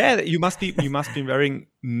kind of yeah. You must be wearing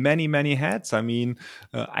many hats. I mean,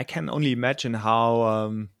 I can only imagine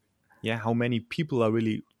how many people are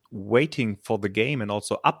really waiting for the game and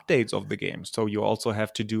also updates of the game. So you also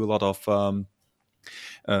have to do a lot of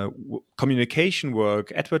communication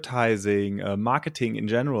work, advertising, marketing in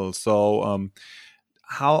general. So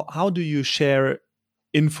how do you share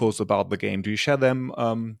infos about the game? Do you share them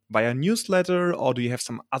via newsletter, or do you have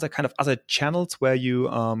some other channels where you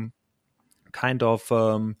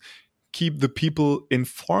keep the people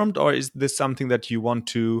informed, or is this something that you want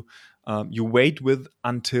to you wait with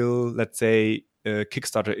until, let's say,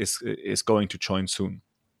 Kickstarter is going to join soon,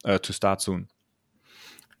 to start soon?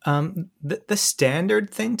 The standard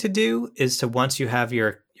thing to do is to, once you have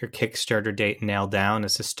your Kickstarter date nailed down,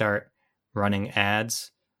 is to start running ads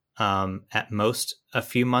at most a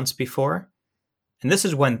few months before. And this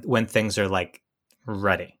is when things are like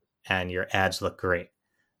ready and your ads look great.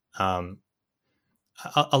 A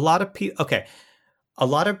lot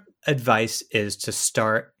of advice is to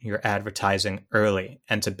start your advertising early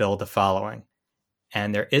and to build a following.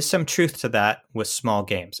 And there is some truth to that with small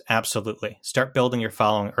games. Absolutely. Start building your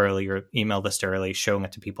following early, your email list early, showing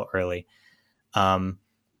it to people early.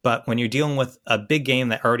 But when you're dealing with a big game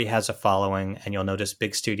that already has a following, and you'll notice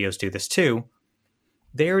big studios do this too,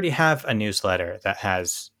 they already have a newsletter that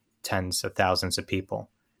has tens of thousands of people.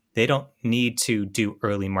 They don't need to do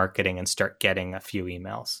early marketing and start getting a few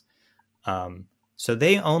emails. So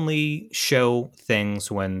they only show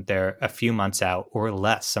things when they're a few months out or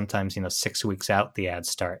less. Sometimes, 6 weeks out, the ads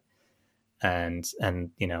start, and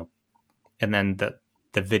then the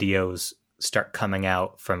videos start coming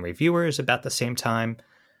out from reviewers about the same time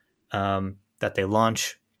that they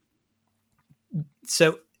launch.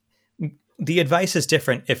 So the advice is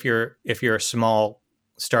different if you're a small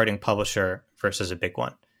starting publisher versus a big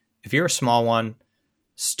one. If you're a small one,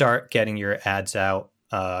 start getting your ads out.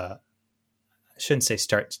 I shouldn't say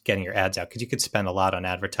start getting your ads out, because you could spend a lot on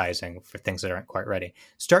advertising for things that aren't quite ready.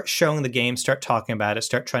 Start showing the game, start talking about it,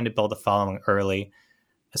 start trying to build a following early.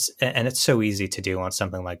 And it's so easy to do on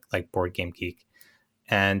something like Board Game Geek.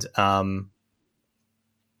 And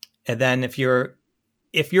then if you're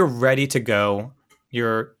ready to go,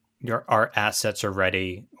 your art assets are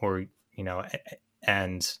ready, or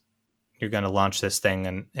and you're going to launch this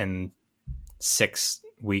thing in 6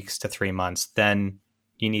 weeks to 3 months, then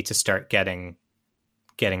you need to start getting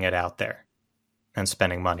it out there and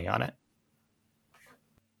spending money on it.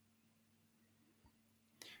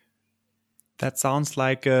 That sounds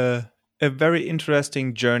like a very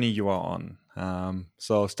interesting journey you are on.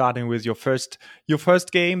 So starting with your first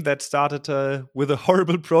game that started with a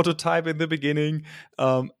horrible prototype in the beginning,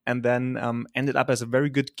 and then ended up as a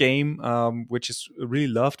very good game, which is really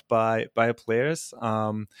loved by players.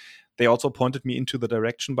 They also pointed me into the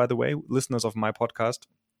direction, by the way, listeners of my podcast.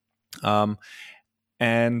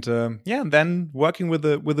 And then working with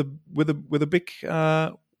a big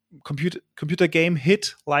computer game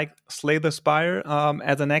hit like Slay the Spire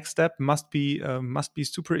as a next step must be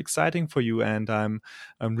super exciting for you, and I'm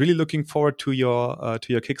really looking forward to your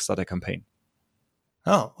Kickstarter campaign.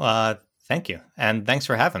 Oh, thank you, and thanks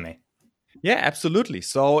for having me. Yeah, absolutely.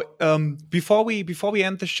 So before we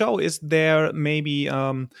end the show, is there maybe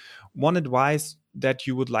one advice that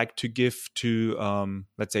you would like to give to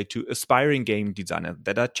let's say to aspiring game designers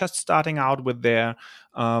that are just starting out with their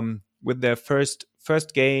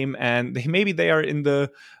first game, and maybe they are in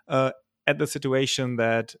the at the situation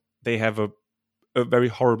that they have a very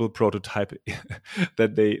horrible prototype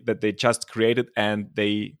that they just created and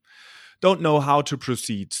they don't know how to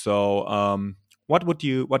proceed. So what would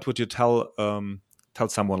you tell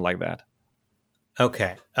someone like that?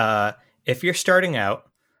 Okay, if you're starting out,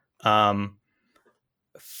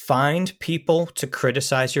 find people to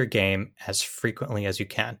criticize your game as frequently as you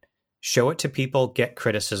can. Show it to people, get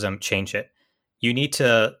criticism, change it. You need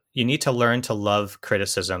to learn to love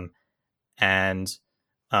criticism, and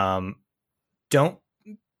don't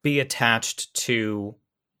be attached to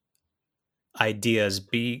ideas.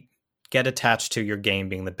 Get attached to your game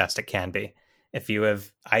being the best it can be. If you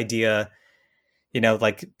have idea,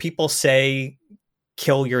 like people say,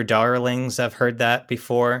 kill your darlings. I've heard that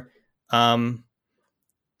before. Don't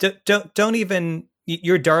even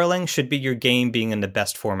your darling should be your game being in the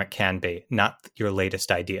best form it can be, not your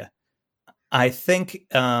latest idea. I think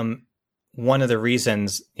one of the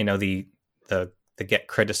reasons, the get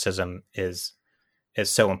criticism is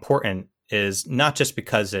so important is not just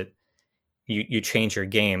because you change your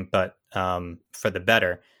game, but for the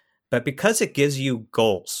better, but because it gives you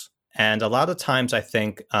goals. And a lot of times I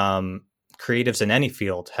think creatives in any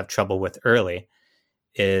field have trouble with early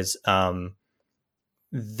is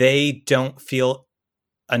they don't feel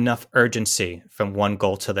enough urgency from one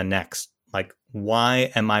goal to the next. Like,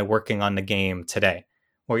 why am I working on the game today?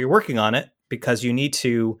 Well, you're working on it because you need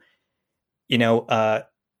to,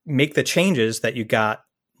 make the changes that you got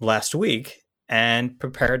last week and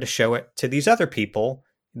prepare to show it to these other people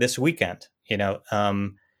this weekend.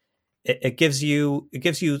 It gives you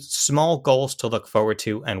small goals to look forward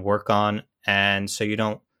to and work on, and so you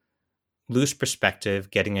don't lose perspective,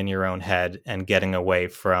 getting in your own head and getting away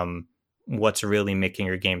from what's really making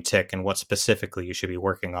your game tick and what specifically you should be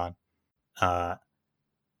working on.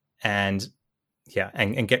 And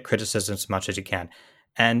get criticism as much as you can.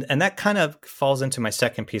 And that kind of falls into my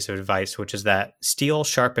second piece of advice, which is that steel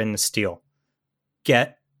sharpens steel.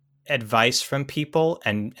 Get advice from people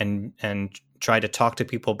and try to talk to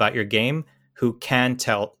people about your game who can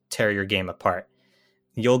tear your game apart.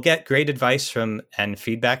 You'll get great advice and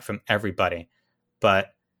feedback from everybody, but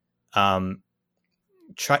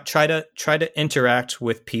try to interact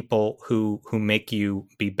with people who make you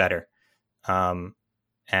be better,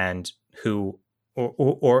 and who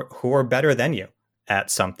are better than you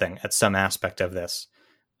at something, at some aspect of this.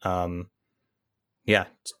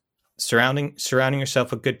 Surrounding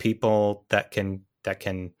yourself with good people that can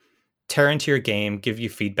tear into your game, give you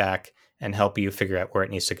feedback, and help you figure out where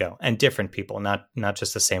it needs to go. And different people, not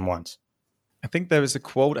just the same ones. I think there is a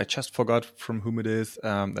quote, I just forgot from whom it is,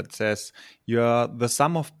 that says, you're the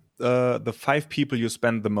sum of the 5 people you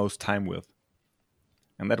spend the most time with.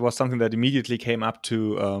 And that was something that immediately came up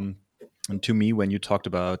to me when you talked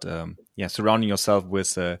about surrounding yourself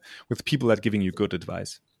with people that are giving you good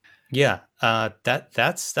advice. Yeah,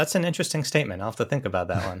 that's an interesting statement. I'll have to think about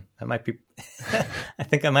that one. That might be. I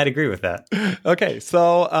think I might agree with that. Okay,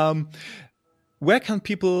 so where can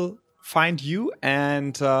people find you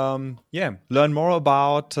and learn more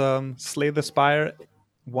about Slay the Spire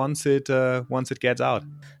once it gets out?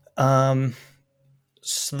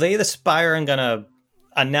 Slay the Spire, I'm gonna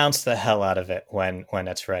announce the hell out of it when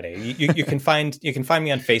it's ready. You can find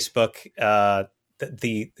me on Facebook,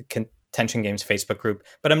 the Tension Games Facebook group,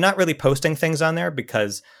 but I'm not really posting things on there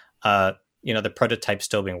because the prototype's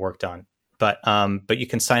still being worked on. But you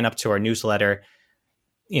can sign up to our newsletter.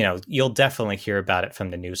 You'll definitely hear about it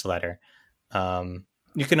from the newsletter.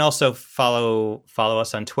 You can also follow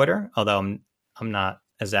us on Twitter, although I'm not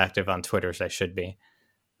as active on Twitter as I should be.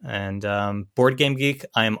 And Board Game Geek,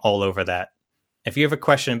 I am all over that. If you have a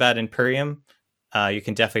question about Imperium, you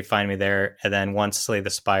can definitely find me there. And then once Slay the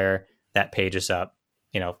Spire, that page is up.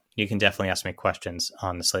 You can definitely ask me questions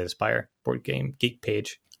on the Slay the Spire Board Game Geek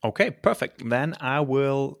page. Okay, perfect. Then I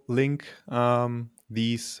will link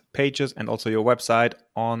these pages and also your website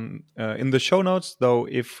on in the show notes. Though,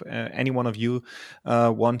 if any one of you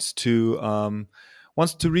wants to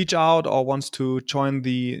reach out or wants to join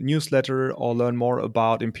the newsletter or learn more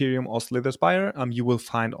about Imperium or Slay the Spire, you will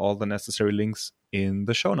find all the necessary links in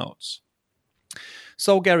the show notes.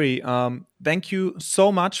 So, Gary, thank you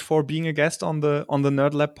so much for being a guest on the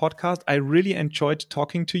Nerd Lab podcast. I really enjoyed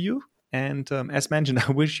talking to you, and as mentioned,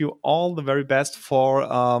 I wish you all the very best for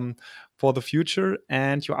the future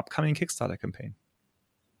and your upcoming Kickstarter campaign.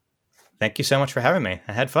 Thank you so much for having me.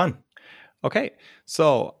 I had fun. Okay,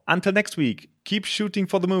 so until next week, keep shooting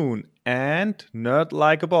for the moon and nerd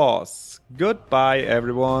like a boss. Goodbye,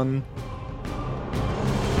 everyone.